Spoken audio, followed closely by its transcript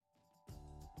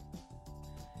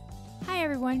Hey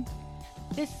everyone,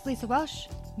 this is Lisa Welsh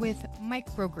with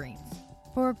Microgreens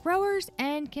for growers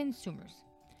and consumers.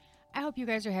 I hope you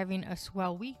guys are having a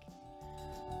swell week.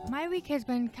 My week has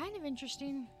been kind of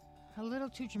interesting, a little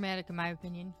too dramatic in my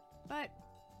opinion, but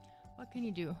what can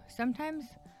you do? Sometimes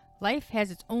life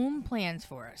has its own plans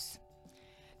for us.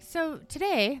 So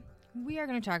today we are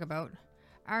going to talk about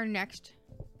our next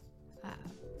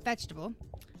vegetable,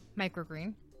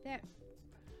 microgreen, that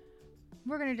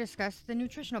we're going to discuss the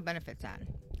nutritional benefits on,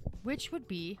 which would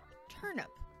be turnip.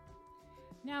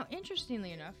 Now,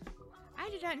 interestingly enough, I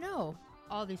did not know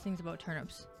all these things about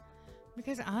turnips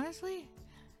because honestly,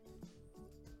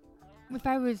 if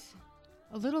I was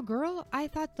a little girl, I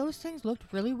thought those things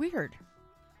looked really weird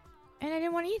and I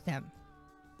didn't want to eat them.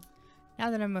 Now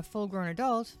that I'm a full-grown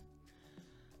adult,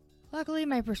 luckily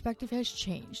my perspective has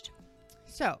changed.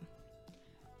 So,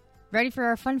 ready for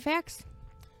our fun facts?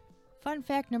 Fun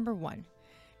fact number 1.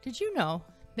 Did you know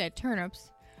that turnips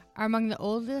are among the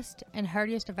oldest and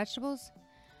hardiest of vegetables?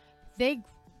 They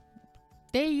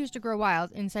used to grow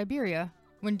wild in Siberia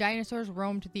when dinosaurs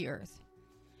roamed the earth.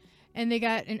 And they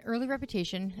got an early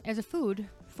reputation as a food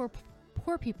for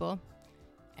poor people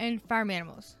and farm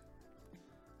animals.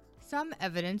 Some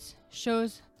evidence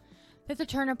shows that the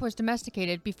turnip was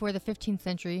domesticated before the 15th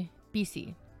century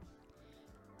BC.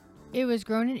 It was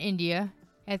grown in India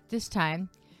at this time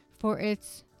for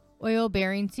its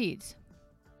oil-bearing seeds.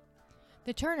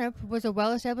 The turnip was a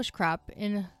well-established crop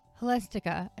in Hellenistic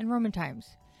and Roman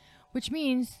times, which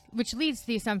leads to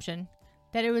the assumption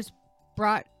that it was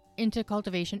brought into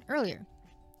cultivation earlier.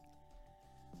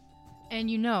 And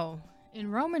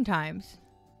in Roman times,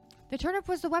 the turnip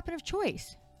was the weapon of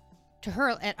choice to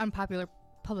hurl at unpopular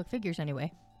public figures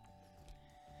anyway.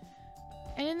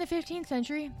 And in the 15th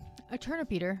century, a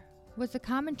turnip eater was the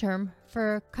common term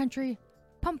for a country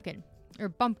pumpkin or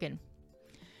bumpkin.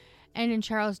 And in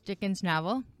Charles Dickens'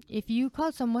 novel, if you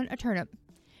called someone a turnip,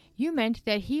 you meant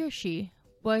that he or she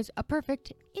was a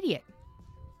perfect idiot.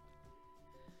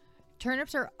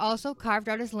 Turnips are also carved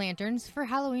out as lanterns for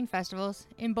Halloween festivals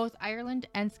in both Ireland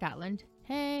and Scotland.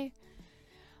 Hey!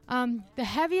 The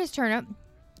heaviest turnip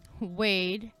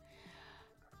weighed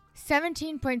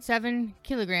 17.7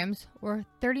 kilograms or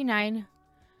 39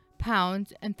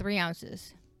 pounds and 3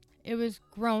 ounces. It was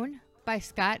grown by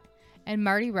Scott and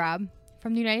Marty Robb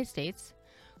from the United States,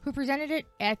 who presented it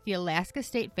at the Alaska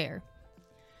State Fair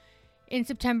in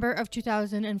September of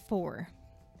 2004.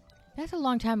 That's a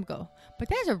long time ago, but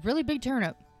that's a really big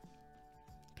turnip.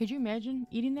 Could you imagine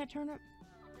eating that turnip?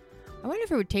 I wonder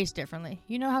if it would taste differently.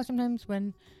 You know how sometimes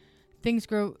when things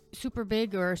grow super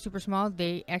big or super small,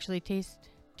 they actually taste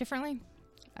differently?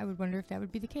 I would wonder if that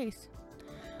would be the case.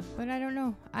 But I don't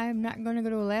know. I'm not going to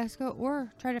go to Alaska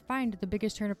or try to find the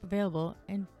biggest turnip available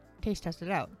and taste test it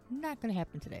out. Not going to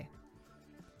happen today.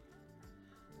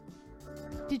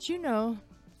 Did you know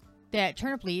that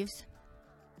turnip leaves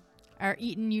are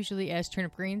eaten usually as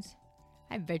turnip greens?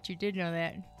 I bet you did know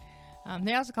that.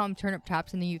 They also call them turnip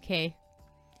tops in the UK.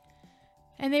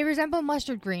 And they resemble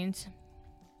mustard greens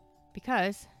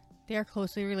because they are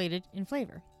closely related in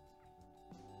flavor.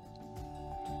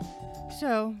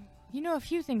 So, you know a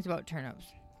few things about turnips.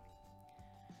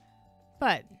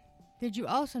 But did you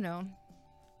also know,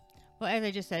 well, as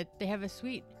I just said, they have a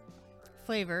sweet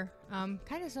flavor,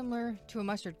 kind of similar to a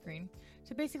mustard green.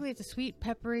 So basically it's a sweet,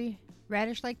 peppery,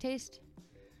 radish-like taste.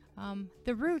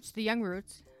 The young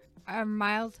roots, are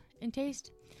mild in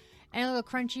taste and a little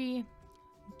crunchy,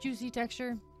 juicy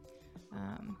texture.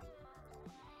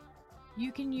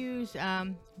 You can use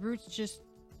the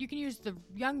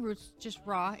young roots just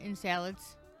raw in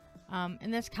salads.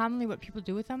 And that's commonly what people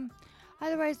do with them.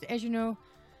 Otherwise, as you know,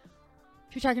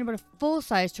 if you're talking about a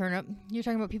full-size turnip, you're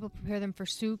talking about people prepare them for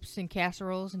soups and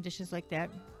casseroles and dishes like that.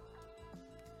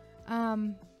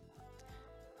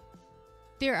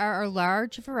 There are a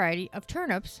large variety of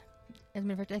turnips. As a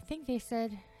matter of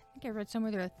fact, I read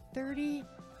somewhere there are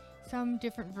 30-some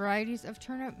different varieties of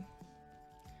turnip.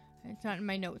 It's not in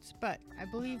my notes, but I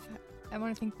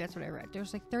want to think that's what I read.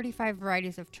 There's like 35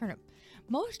 varieties of turnip,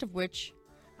 most of which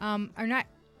are not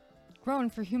grown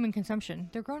for human consumption.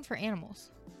 They're grown for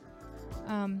animals.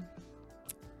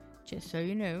 Just so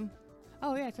you know.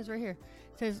 Oh yeah, it says right here.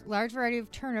 It says the large variety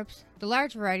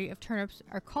of turnips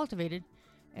are cultivated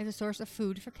as a source of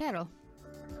food for cattle.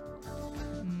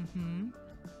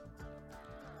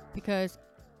 Because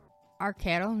our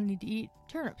cattle need to eat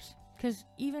turnips. Because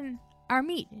even our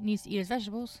meat needs to eat as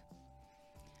vegetables.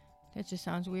 That just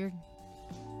sounds weird.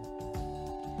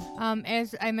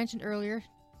 As I mentioned earlier,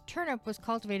 turnip was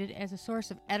cultivated as a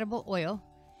source of edible oil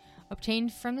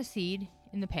obtained from the seed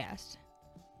in the past.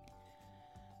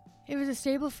 It was a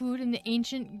staple food in the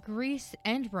ancient Greece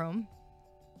and Rome.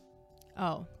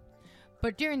 Oh,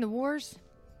 but during the wars,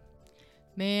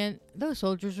 man, those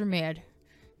soldiers were mad.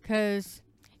 Because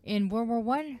in World War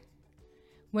One,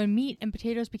 when meat and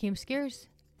potatoes became scarce,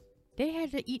 they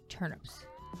had to eat turnips.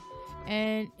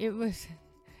 And it was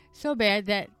so bad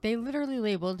that they literally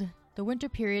labeled the winter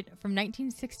period from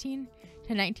 1916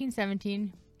 to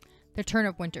 1917 the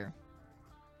turnip winter.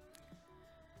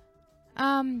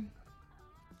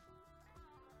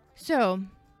 So,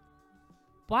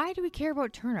 why do we care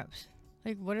about turnips?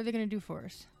 Like, what are they going to do for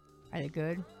us? Are they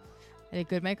good? Are they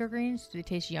good microgreens? Do they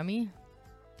taste yummy?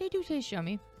 They do taste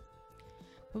yummy.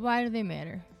 But why do they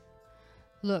matter?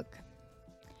 Look,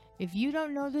 if you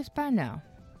don't know this by now,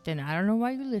 then I don't know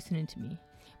why you're listening to me.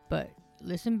 But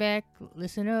listen back,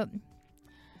 listen up.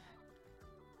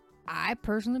 I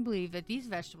personally believe that these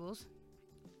vegetables,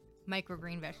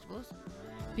 microgreen vegetables,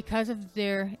 because of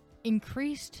their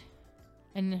increased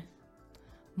and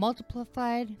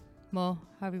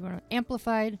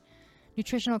amplified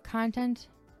nutritional content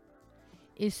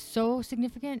is so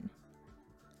significant.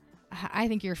 I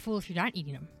think you're a fool if you're not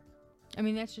eating them. I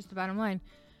mean, that's just the bottom line.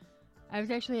 I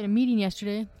was actually at a meeting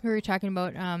yesterday. We were talking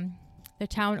about the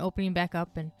town opening back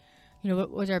up and,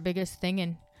 what was our biggest thing.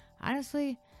 And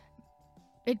honestly,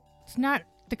 it's not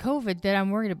the COVID that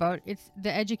I'm worried about. It's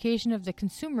the education of the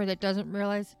consumer that doesn't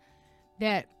realize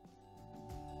that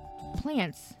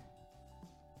plants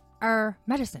are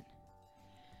medicine.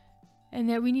 And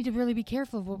that we need to really be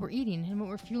careful of what we're eating and what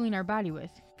we're fueling our body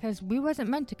with. Because we wasn't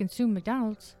meant to consume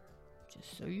McDonald's.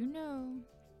 Just so you know.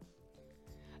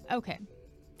 Okay.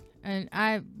 And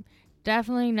I'm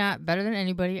definitely not better than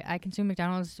anybody. I consume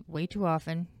McDonald's way too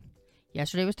often.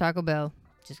 Yesterday was Taco Bell.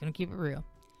 Just gonna keep it real.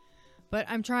 But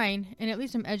I'm trying, and at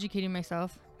least I'm educating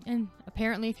myself. And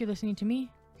apparently, if you're listening to me,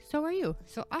 so are you.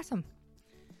 So awesome.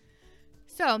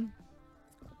 So,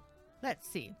 let's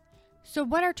see. So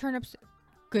what are turnips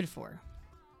good for?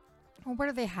 Or what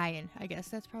are they high in? I guess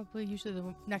that's probably usually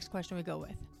the next question we go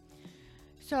with.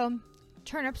 So,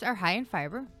 turnips are high in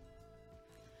fiber.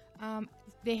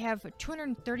 They have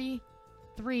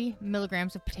 233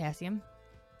 milligrams of potassium.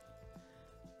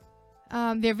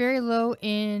 They're very low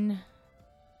in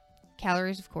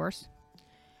calories, of course.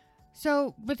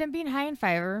 So, with them being high in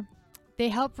fiber, they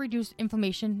help reduce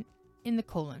inflammation in the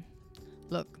colon.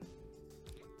 Look,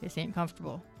 this ain't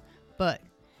comfortable, but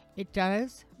it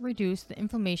does reduce the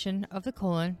inflammation of the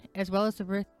colon as well as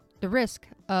the risk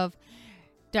of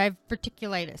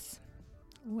diverticulitis.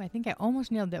 Ooh, I think I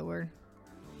almost nailed that word.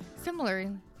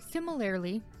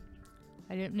 Similarly,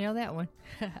 I didn't nail that one.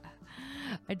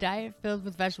 A diet filled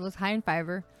with vegetables high in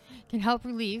fiber can help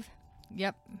relieve,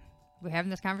 we're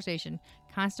having this conversation,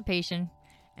 constipation,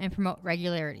 and promote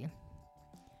regularity.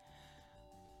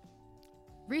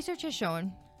 Research has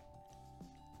shown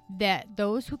that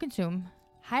those who consume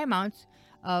high amounts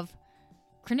of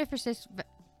cruciferous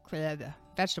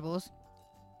vegetables,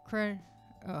 I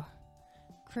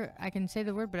can say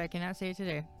the word, but I cannot say it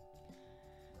today.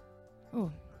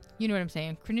 Oh, you know what I'm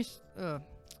saying. I'll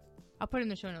put it in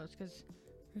the show notes because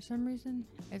for some reason,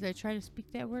 as I try to speak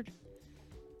that word,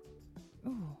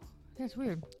 that's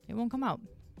weird. It won't come out.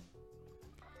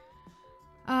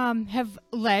 Have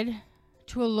led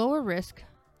to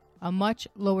a much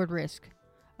lowered risk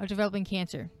of developing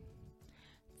cancer.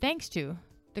 Thanks to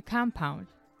the compound,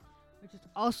 which is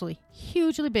also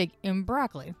hugely big in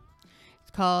broccoli.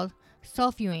 It's called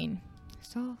sulforaphane.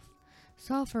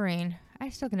 Sulforaphane. I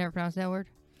still can never pronounce that word.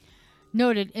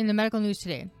 Noted in the medical news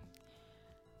today.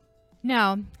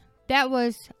 Now, that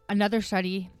was another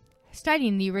study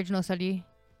studying the original study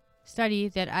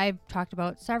that I've talked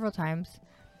about several times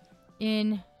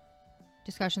in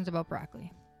discussions about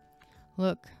broccoli.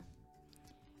 Look,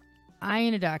 I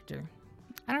ain't a doctor.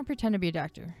 I don't pretend to be a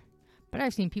doctor, but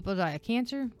I've seen people die of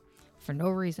cancer for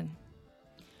no reason.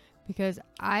 Because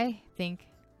I think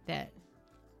that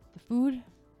the food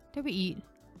that we eat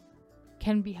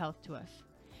can be health to us.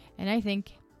 And I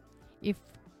think if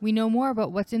we know more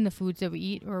about what's in the foods that we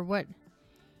eat or what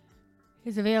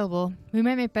is available, we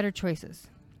might make better choices.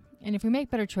 And if we make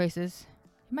better choices,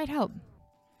 it might help.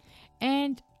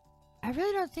 And I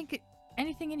really don't think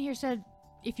anything in here said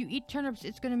if you eat turnips,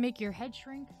 it's going to make your head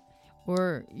shrink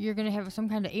or you're going to have some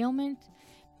kind of ailment.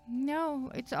 No,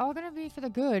 it's all going to be for the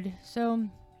good. So,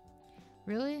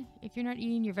 really, if you're not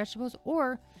eating your vegetables,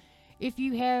 or if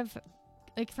you have,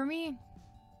 like for me,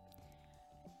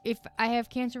 if I have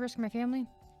cancer risk in my family,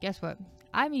 guess what?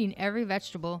 I'm eating every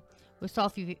vegetable with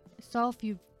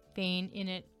sulforaphane in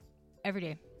it every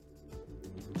day.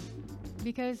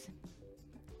 Because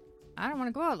I don't want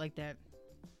to go out like that.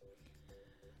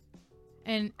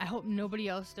 And I hope nobody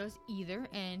else does either.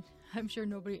 And I'm sure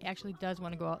nobody actually does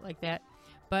want to go out like that.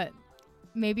 But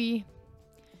maybe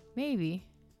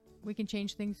we can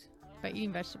change things by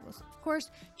eating vegetables. Of course,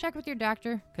 check with your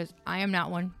doctor, because I am not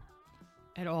one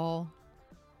at all.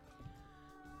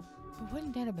 But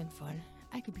wouldn't that have been fun?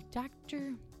 I could be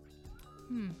doctor.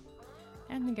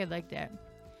 I don't think I'd like that.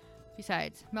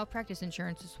 Besides, malpractice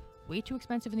insurance is way too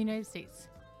expensive in the United States.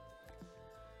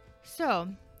 So,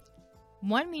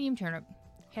 one medium turnip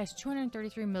has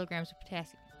 233 milligrams of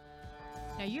potassium.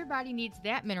 Now, your body needs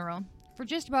that mineral for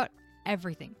just about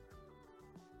everything,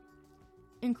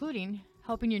 including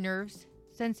helping your nerves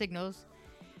send signals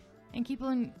and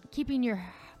keeping your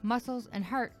muscles and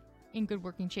heart in good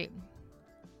working shape.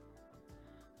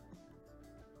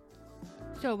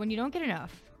 So when you don't get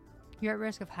enough, you're at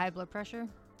risk of high blood pressure,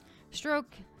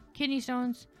 stroke, kidney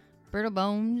stones, brittle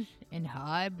bones, and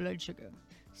high blood sugar.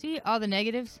 See all the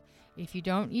negatives? If you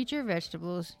don't eat your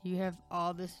vegetables, you have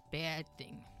all this bad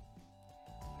thing.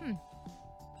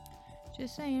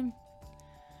 Just saying.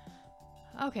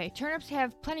 Okay, turnips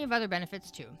have plenty of other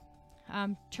benefits too.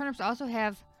 Turnips also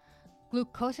have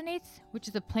glucosinates, which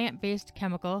is a plant-based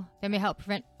chemical that may help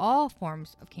prevent all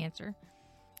forms of cancer,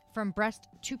 from breast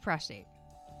to prostate.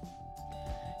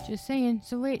 Just saying.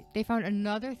 So wait, they found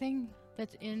another thing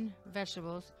that's in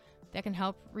vegetables that can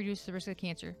help reduce the risk of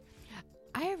cancer.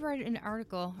 I have read an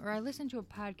article, or I listened to a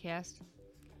podcast.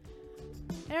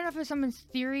 I don't know if it was someone's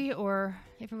theory or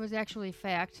if it was actually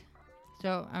fact.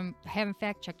 So I haven't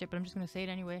fact checked it, but I'm just going to say it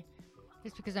anyway.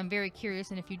 Just because I'm very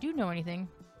curious, and if you do know anything,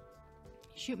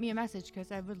 shoot me a message,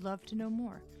 because I would love to know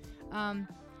more.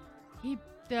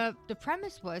 The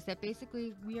premise was that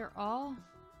basically we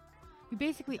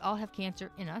basically all have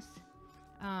cancer in us.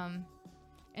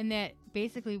 And that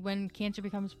basically when cancer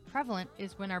becomes prevalent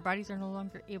is when our bodies are no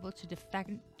longer able to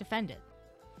defend it.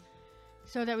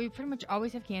 So that we pretty much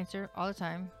always have cancer all the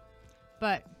time,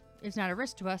 but it's not a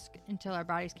risk to us until our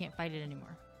bodies can't fight it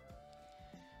anymore.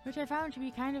 Which I found to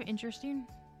be kind of interesting.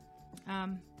 So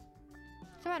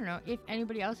I don't know if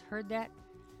anybody else heard that.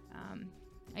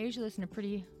 I usually listen to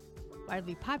pretty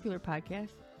widely popular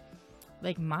podcasts,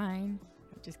 like mine.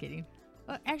 I'm just kidding.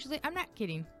 Well, actually, I'm not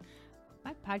kidding.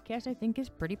 My podcast, I think, is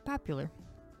pretty popular.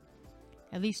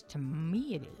 At least to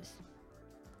me it is.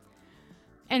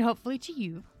 And hopefully to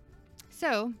you.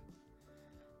 So,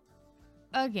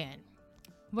 again,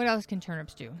 what else can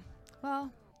turnips do?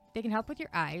 Well, they can help with your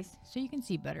eyes so you can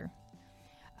see better.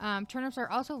 Turnips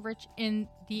are also rich in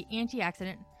the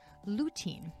antioxidant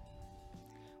lutein,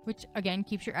 which, again,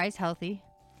 keeps your eyes healthy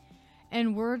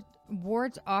and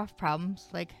wards off problems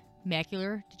like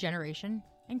macular degeneration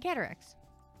and cataracts.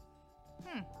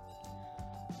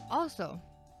 Also,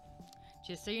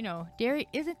 just so you know, dairy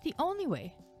isn't the only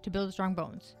way to build strong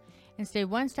bones and stay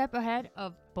one step ahead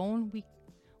of bone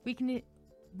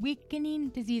weakening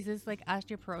diseases like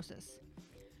osteoporosis.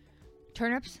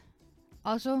 Turnips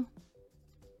also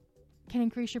can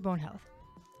increase your bone health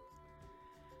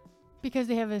because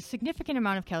they have a significant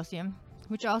amount of calcium,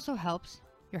 which also helps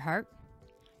your heart,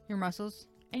 your muscles,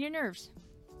 and your nerves.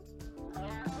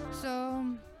 So,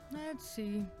 let's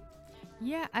see.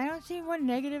 Yeah, I don't see one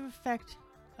negative effect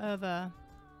of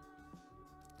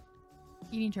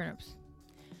eating turnips.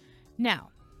 Now,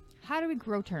 how do we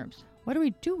grow turnips? What do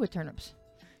we do with turnips?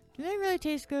 Do they really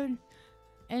taste good?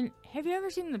 And have you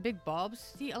ever seen the big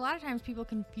bulbs? See, a lot of times people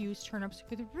confuse turnips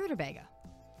with rutabaga.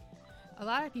 A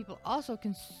lot of people also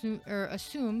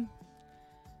assume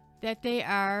that they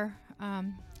are,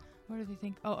 what do they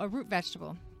think? Oh, a root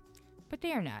vegetable. But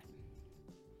they are not.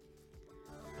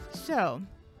 So,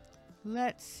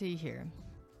 let's see here.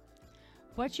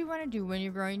 What you want to do when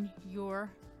you're growing your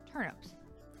turnips.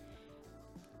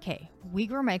 Okay, we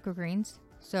grow microgreens,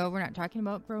 so we're not talking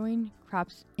about growing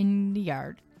crops in the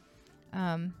yard.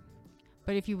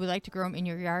 But if you would like to grow them in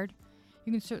your yard,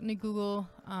 you can certainly Google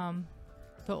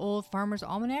the Old Farmer's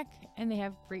Almanac, and they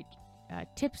have great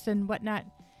tips and whatnot,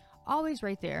 always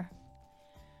right there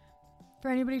for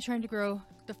anybody trying to grow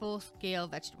the full-scale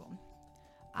vegetable.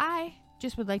 I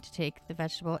just would like to take the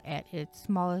vegetable at its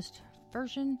smallest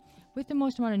version with the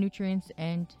most amount of nutrients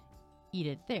and eat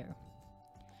it there.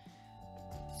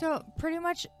 So pretty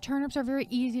much turnips are very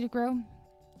easy to grow.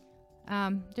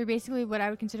 They're basically what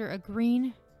I would consider a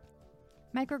green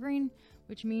microgreen,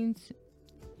 which means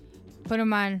put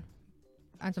them on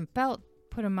some felt,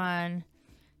 put them on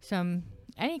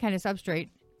any kind of substrate,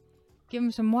 give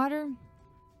them some water,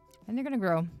 and they're going to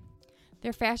grow.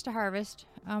 They're fast to harvest.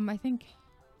 I think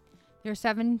they're a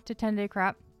 7 to 10 day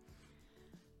crop.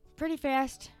 Pretty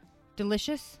fast,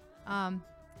 delicious. I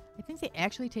think they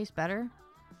actually taste better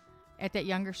at that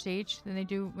younger stage than they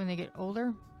do when they get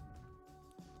older.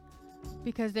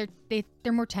 because they're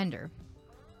more tender.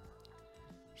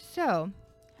 So,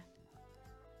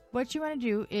 what you want to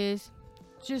do is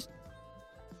just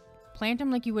plant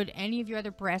them like you would any of your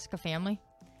other brassica family.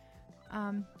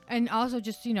 And also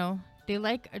just, they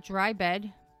like a dry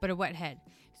bed, but a wet head.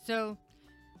 So,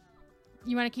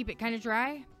 you want to keep it kind of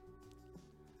dry,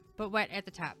 but wet at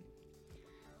the top.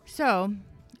 So,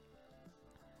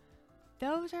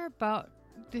 those are about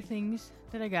the things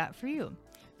that I got for you.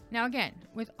 Now again,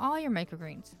 with all your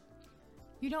microgreens,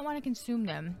 you don't want to consume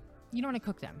them. You don't want to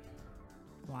cook them.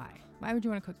 Why? Why would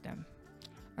you want to cook them?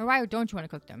 Or why don't you want to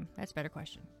cook them? That's a better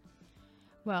question.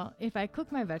 Well, if I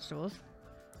cook my vegetables,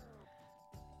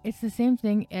 it's the same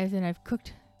thing as in I've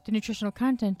cooked the nutritional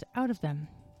content out of them.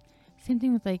 Same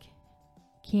thing with like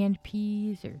canned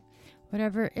peas or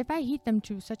whatever. If I heat them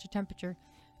to such a temperature,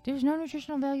 there's no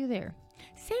nutritional value there.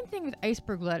 Same thing with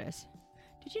iceberg lettuce.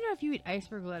 Did you know if you eat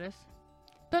iceberg lettuce,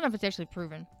 don't know if it's actually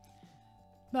proven,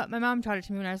 but my mom taught it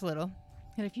to me when I was little,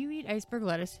 that if you eat iceberg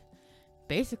lettuce,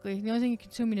 basically the only thing you're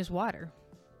consuming is water.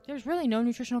 There's really no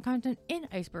nutritional content in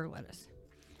iceberg lettuce.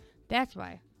 That's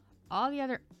why all the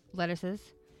other lettuces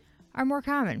are more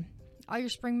common. All your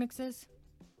spring mixes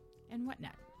and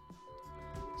whatnot.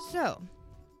 So,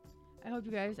 I hope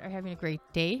you guys are having a great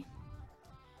day.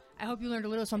 I hope you learned a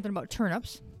little something about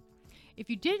turnips. If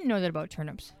you didn't know that about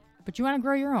turnips, but you want to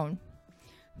grow your own,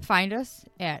 find us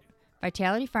at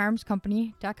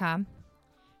vitalityfarmscompany.com.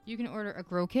 You can order a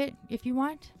grow kit if you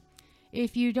want.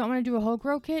 If you don't want to do a whole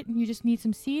grow kit and you just need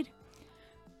some seed,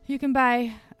 you can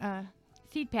buy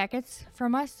seed packets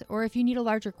from us. Or if you need a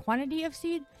larger quantity of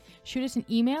seed, shoot us an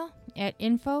email at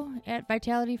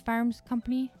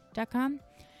info@vitalityfarmscompany.com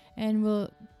and we'll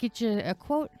get you a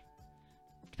quote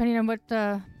depending on what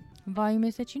the volume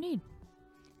is that you need.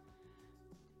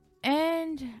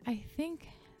 And I think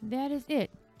that is it.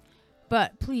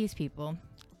 But please, people,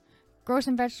 grow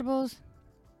some vegetables.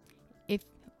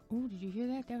 Oh, did you hear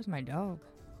that? That was my dog.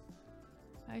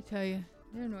 I tell you,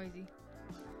 they're noisy.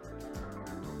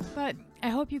 But I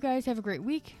hope you guys have a great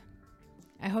week.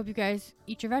 I hope you guys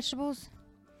eat your vegetables.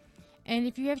 And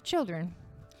if you have children,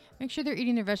 make sure they're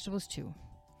eating their vegetables too.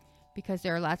 Because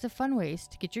there are lots of fun ways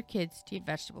to get your kids to eat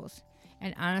vegetables.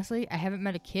 And honestly, I haven't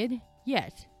met a kid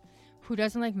yet who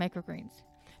doesn't like microgreens.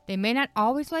 They may not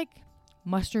always like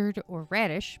mustard or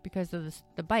radish because of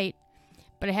the bite,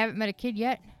 but I haven't met a kid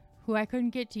yet who I couldn't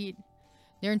get to eat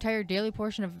their entire daily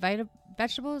portion of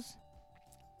vegetables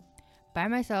by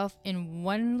myself in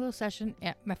one little session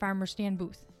at my farmer's stand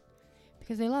booth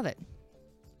because they love it.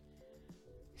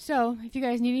 So, if you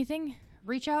guys need anything,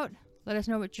 reach out. Let us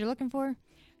know what you're looking for.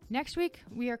 Next week,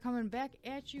 we are coming back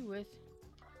at you with,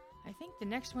 I think the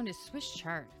next one is Swiss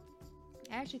chard.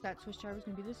 I actually thought Swiss chard was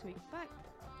going to be this week, but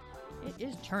it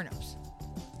is turnips.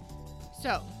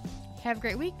 So, have a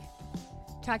great week.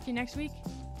 Talk to you next week.